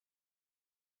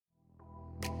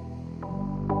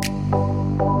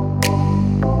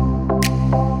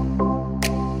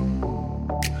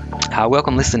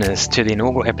Welcome listeners to the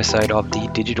inaugural episode of the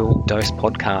Digital Dose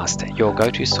podcast, your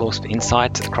go-to source for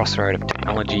insights at the crossroad of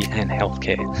technology and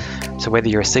healthcare. So whether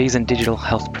you're a seasoned digital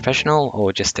health professional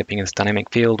or just stepping in this dynamic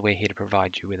field, we're here to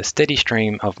provide you with a steady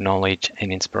stream of knowledge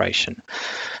and inspiration.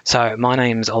 So my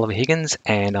name's Oliver Higgins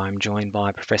and I'm joined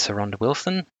by Professor Rhonda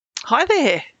Wilson. Hi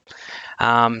there.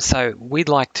 So we'd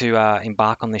like to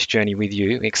embark on this journey with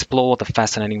you, explore the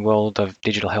fascinating world of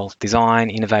digital health design,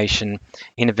 innovation,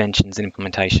 interventions and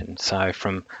implementation. So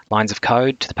from lines of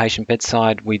code to the patient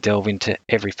bedside, we delve into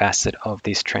every facet of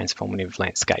this transformative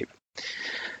landscape.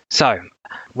 So,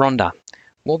 Rhonda,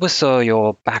 what was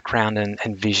your background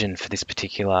and vision for this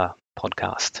particular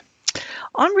podcast?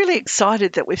 I'm really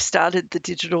excited that we've started the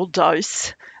Digital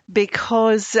Dose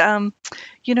because,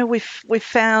 we've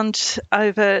found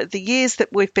over the years that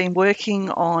we've been working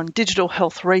on digital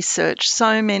health research,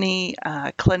 so many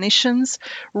clinicians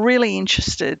really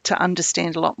interested to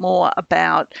understand a lot more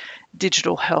about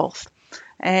digital health.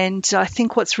 And I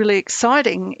think what's really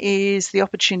exciting is the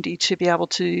opportunity to be able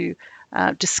to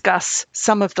discuss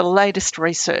some of the latest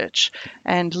research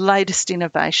and latest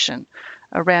innovation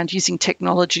around using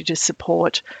technology to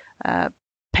support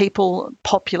people,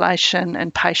 population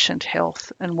and patient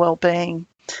health and well-being.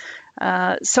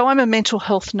 So I'm a mental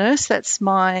health nurse. That's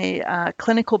my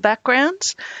clinical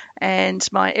background, and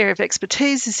my area of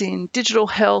expertise is in digital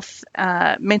health,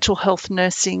 mental health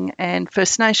nursing and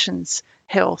First Nations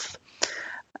health.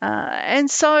 And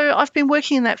so I've been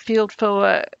working in that field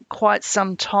for quite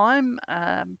some time.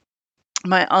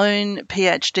 My own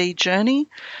PhD journey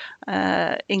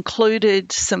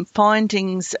included some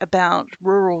findings about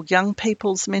rural young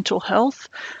people's mental health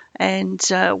and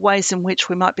ways in which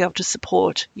we might be able to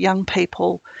support young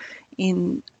people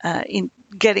in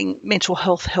getting mental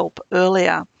health help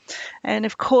earlier. And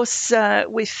of course,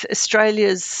 with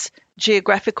Australia's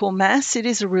geographical mass, it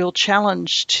is a real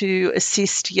challenge to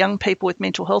assist young people with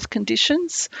mental health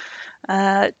conditions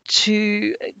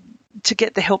to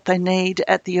get the help they need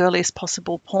at the earliest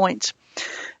possible point.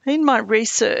 In my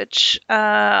research,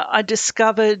 I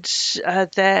discovered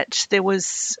that there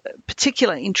was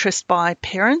particular interest by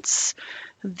parents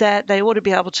that they ought to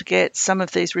be able to get some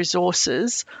of these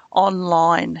resources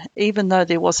online, even though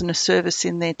there wasn't a service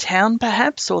in their town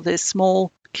perhaps or their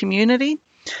small community,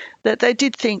 that they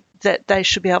did think that they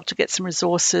should be able to get some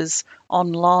resources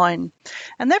online.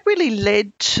 And that really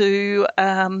led to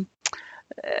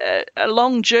a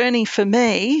long journey for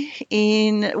me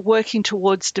in working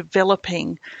towards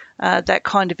developing that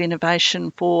kind of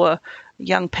innovation for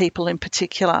young people in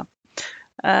particular.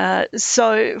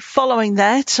 So following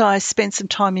that, I spent some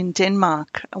time in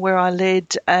Denmark where I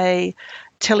led a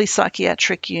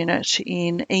telepsychiatric unit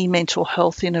in e-mental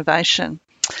health innovation.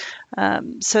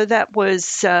 So that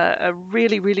was a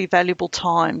really, really valuable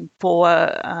time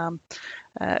for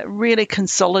really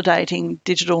consolidating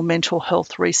digital mental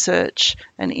health research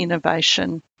and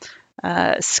innovation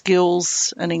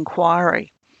skills and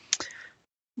inquiry.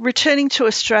 Returning to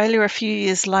Australia a few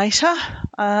years later,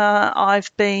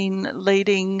 I've been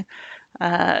leading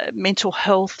mental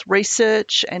health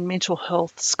research and mental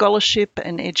health scholarship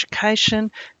and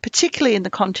education, particularly in the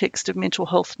context of mental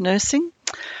health nursing.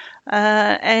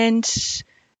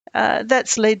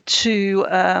 That's led to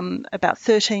about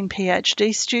 13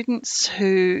 PhD students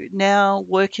who now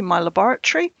work in my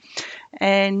laboratory.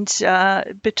 And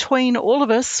between all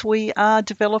of us, we are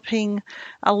developing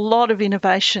a lot of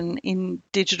innovation in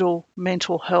digital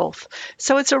mental health.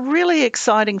 So it's a really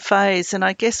exciting phase. And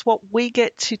I guess what we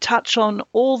get to touch on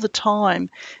all the time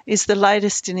is the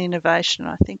latest in innovation.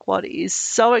 I think what is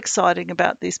so exciting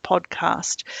about this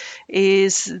podcast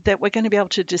is that we're going to be able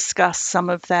to discuss some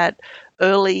of that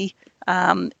early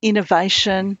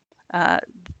innovation,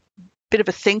 bit of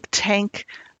a think tank,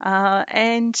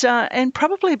 and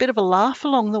probably a bit of a laugh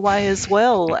along the way as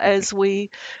well as we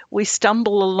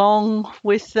stumble along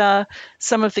with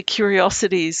some of the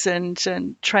curiosities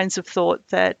and trains of thought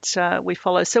that we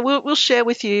follow. So we'll share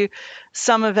with you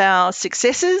some of our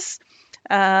successes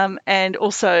and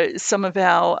also some of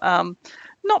our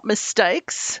not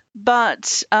mistakes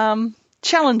but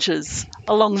challenges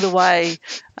along the way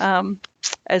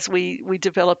as we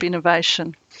develop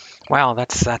innovation. Wow,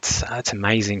 that's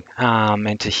amazing.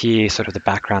 And to hear sort of the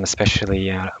background,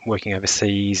 especially working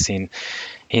overseas in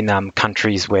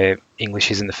countries where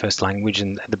English isn't the first language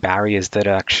and the barriers that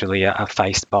actually are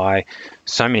faced by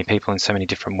so many people in so many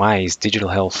different ways. Digital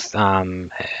health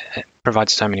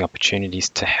provides so many opportunities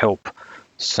to help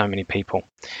so many people.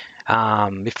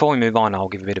 Before we move on, I'll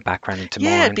give a bit of background into mine.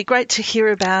 Yeah, it'd be great to hear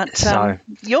about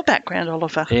your background,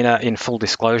 Oliver. In full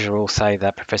disclosure, I'll say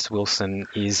that Professor Wilson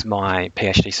is my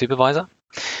PhD supervisor.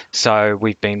 So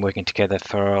we've been working together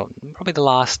for probably the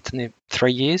last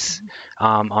 3 years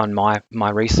on my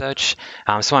research.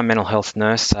 So I'm a mental health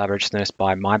nurse, registered nurse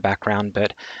by my background,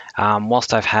 but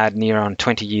whilst I've had near on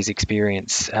 20 years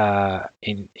experience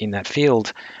in that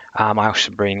field, I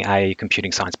also bring a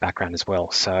computing science background as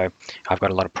well. So I've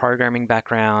got a lot of programming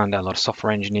background, a lot of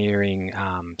software engineering,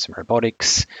 some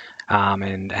robotics,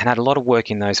 and had a lot of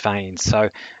work in those veins. So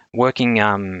working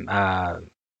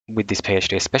with this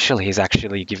PhD especially has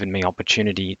actually given me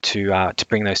opportunity to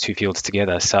bring those two fields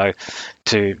together. So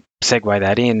to segue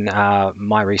that in,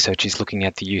 my research is looking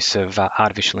at the use of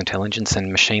artificial intelligence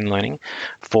and machine learning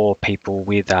for people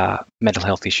with mental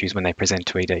health issues when they present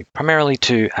to ED, primarily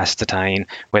to ascertain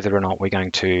whether or not we're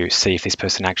going to see if this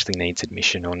person actually needs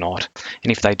admission or not.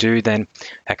 And if they do, then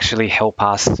actually help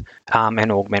us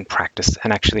and augment practice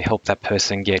and actually help that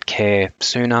person get care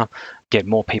sooner, get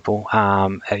more people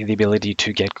the ability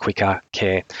to get quicker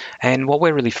care. And what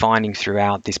we're really finding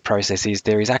throughout this process is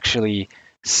there is actually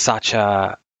such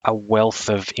a wealth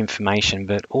of information,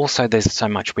 but also there's so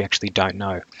much we actually don't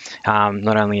know,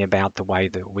 not only about the way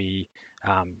that we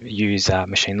use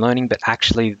machine learning, but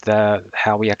actually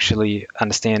how we actually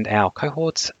understand our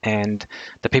cohorts and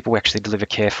the people we actually deliver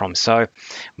care from. So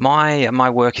my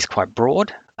work is quite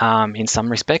broad in some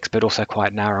respects, but also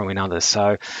quite narrow in others.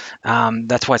 So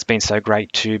that's why it's been so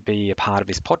great to be a part of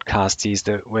this podcast, is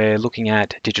that we're looking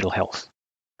at digital health.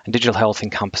 And digital health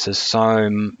encompasses so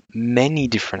many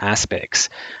different aspects,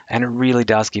 and it really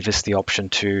does give us the option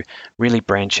to really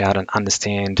branch out and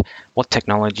understand what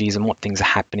technologies and what things are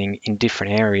happening in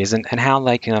different areas and how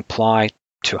they can apply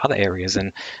to other areas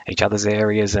and each other's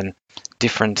areas and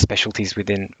different specialties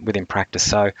within practice.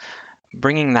 So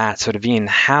bringing that sort of in,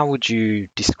 how would you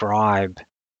describe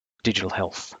digital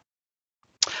health?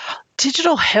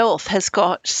 Digital health has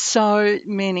got so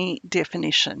many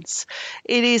definitions.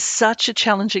 It is such a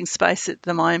challenging space at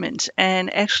the moment,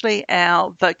 and actually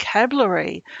our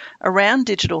vocabulary around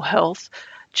digital health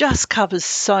just covers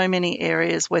so many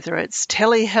areas, whether it's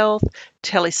telehealth,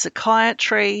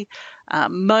 telepsychiatry,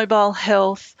 mobile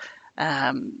health,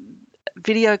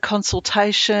 video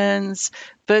consultations,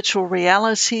 virtual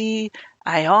reality,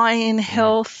 AI in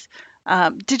health.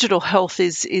 Digital health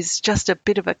is just a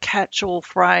bit of a catch-all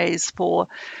phrase for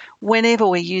whenever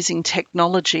we're using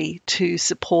technology to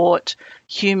support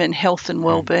human health and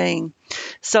well-being.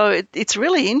 So it's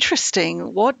really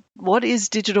interesting. What is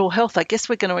digital health? I guess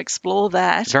we're going to explore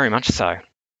that. Very much so.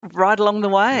 Right along the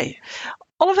way. Yeah.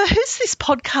 Oliver, who's this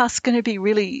podcast going to be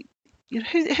really...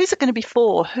 Who's it going to be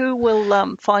for? Who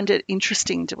will find it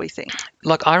interesting, do we think?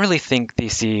 Look, I really think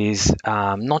this is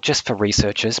not just for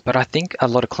researchers, but I think a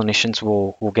lot of clinicians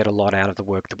will get a lot out of the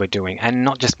work that we're doing, and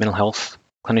not just mental health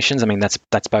clinicians. I mean,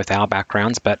 that's both our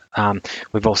backgrounds, but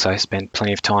we've also spent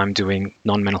plenty of time doing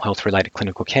non-mental health related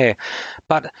clinical care.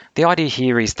 But the idea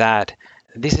here is that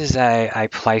this is a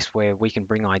place where we can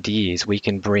bring ideas, we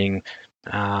can bring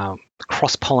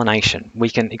cross-pollination, we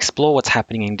can explore what's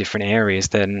happening in different areas,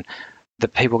 then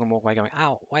that people can walk away going,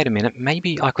 oh, wait a minute,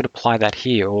 maybe I could apply that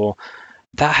here, or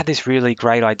that had this really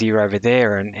great idea over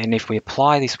there, and if we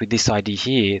apply this with this idea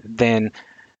here, then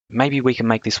maybe we can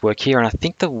make this work here. And I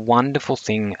think the wonderful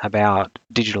thing about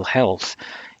digital health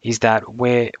is that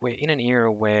we're in an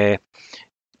era where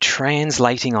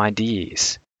translating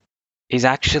ideas is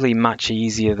actually much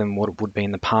easier than what it would be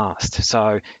in the past.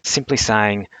 So simply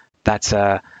saying that's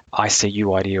a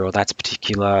ICU idea, or that's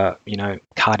particular,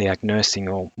 cardiac nursing,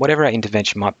 or whatever our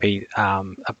intervention might be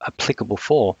applicable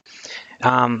for,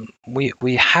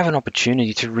 we have an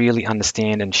opportunity to really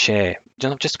understand and share,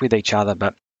 not just with each other,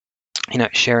 but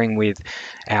sharing with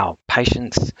our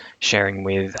patients, sharing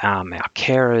with our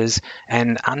carers,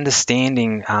 and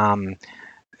understanding,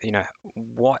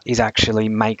 what is actually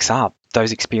makes up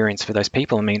those experiences for those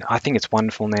people. I mean, I think it's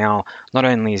wonderful now. Not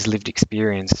only is lived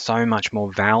experience so much more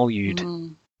valued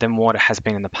than what it has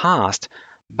been in the past,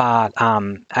 but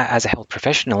as a health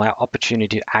professional, our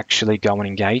opportunity to actually go and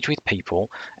engage with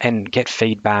people and get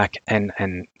feedback and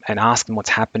ask them what's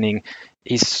happening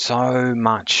is so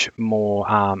much more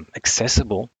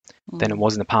accessible than it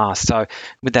was in the past. So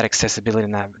with that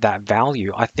accessibility and that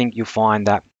value, I think you'll find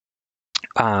that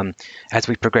as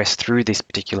we progress through this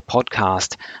particular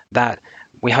podcast, that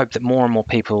we hope that more and more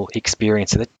people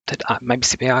experience it that maybe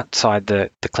sit outside the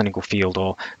clinical field,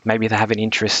 or maybe they have an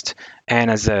interest. And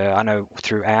I know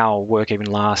through our work, even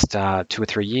last 2 or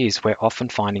 3 years, we're often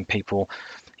finding people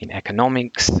in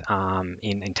economics,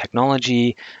 in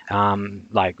technology,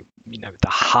 the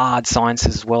hard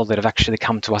sciences as well, that have actually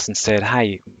come to us and said,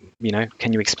 hey,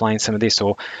 can you explain some of this?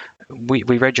 Or we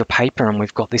read your paper and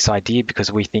we've got this idea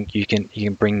because we think you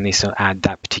can bring this or add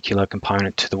that particular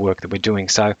component to the work that we're doing.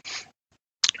 So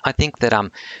I think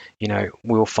that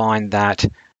we'll find that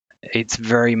it's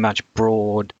very much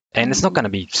broad, and it's not going to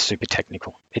be super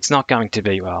technical. It's not going to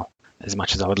be, well, as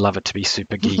much as I would love it to be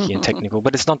super geeky and technical,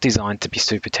 but it's not designed to be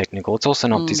super technical. It's also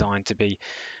not designed to be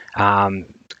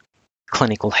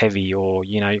clinical heavy or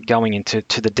going into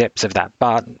the depths of that,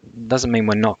 but doesn't mean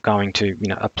we're not going to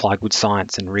apply good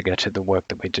science and rigor to the work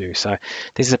that we do. So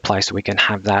this is a place where we can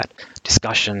have that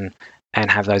discussion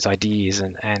and have those ideas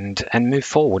and move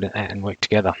forward and work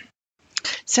together.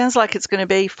 Sounds like it's going to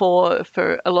be for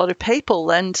a lot of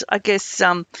people, and I guess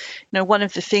one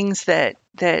of the things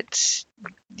that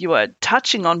you are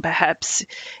touching on perhaps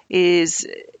is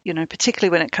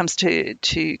particularly when it comes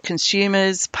to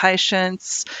consumers,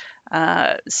 patients,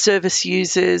 service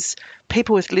users,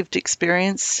 people with lived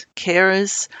experience,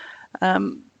 carers.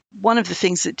 One of the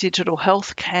things that digital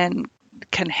health can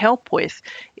help with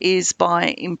is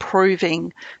by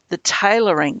improving the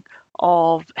tailoring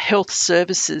of health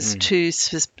services to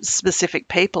specific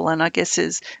people. And I guess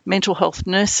as mental health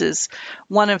nurses,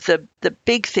 one of the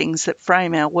big things that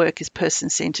frame our work is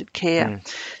person-centered care.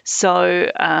 So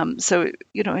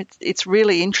it's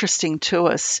really interesting to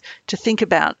us to think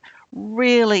about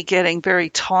really getting very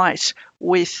tight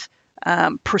with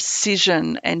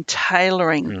precision and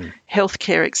tailoring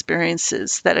healthcare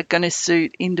experiences that are going to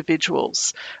suit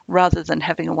individuals rather than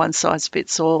having a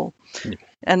one-size-fits-all.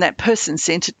 And that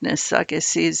person-centeredness, I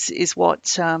guess, is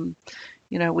what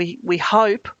we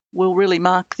hope will really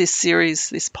mark this series,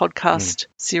 this podcast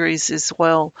series as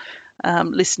well.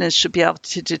 Listeners should be able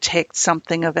to detect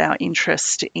something of our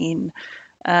interest in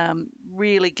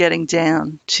really getting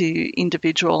down to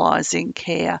individualising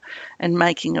care and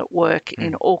making it work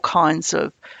in all kinds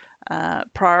of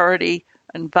priority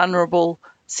and vulnerable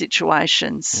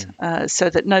situations so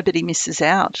that nobody misses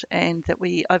out and that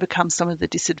we overcome some of the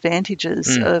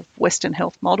disadvantages of Western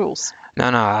health models. No,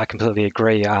 I completely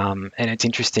agree. And it's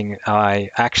interesting. I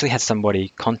actually had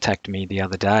somebody contact me the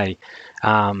other day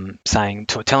telling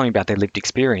me about their lived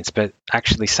experience, but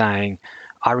actually saying,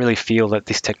 I really feel that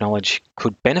this technology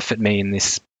could benefit me in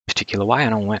this particular way.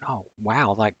 And I went, oh,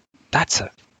 wow, that's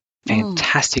a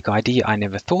fantastic idea. I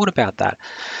never thought about that.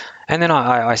 And then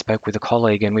I spoke with a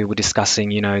colleague and we were discussing,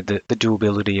 the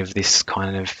doability of this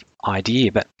kind of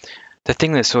idea. But the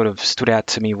thing that sort of stood out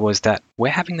to me was that we're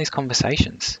having these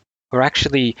conversations. We're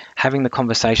actually having the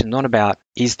conversation not about,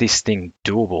 is this thing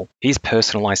doable? Is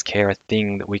personalized care a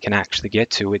thing that we can actually get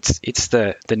to? It's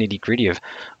the nitty gritty of,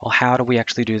 well, how do we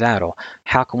actually do that? Or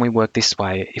how can we work this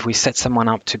way? If we set someone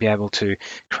up to be able to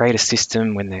create a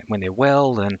system when they're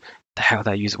well and how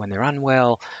they use it when they're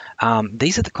unwell,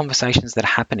 these are the conversations that are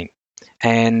happening.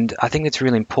 And I think it's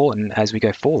really important as we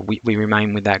go forward, we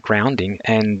remain with that grounding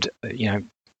and,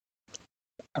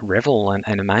 revel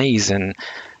and amaze and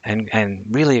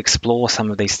really explore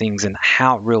some of these things and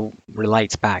how it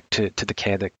relates back to the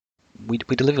care that we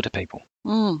deliver to people.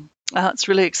 It's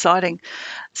really exciting.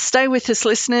 Stay with us,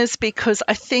 listeners, because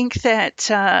I think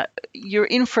that you're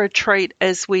in for a treat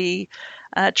as we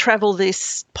travel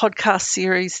this podcast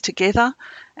series together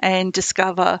and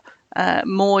discover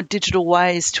more digital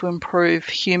ways to improve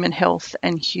human health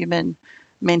and human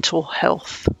mental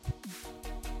health.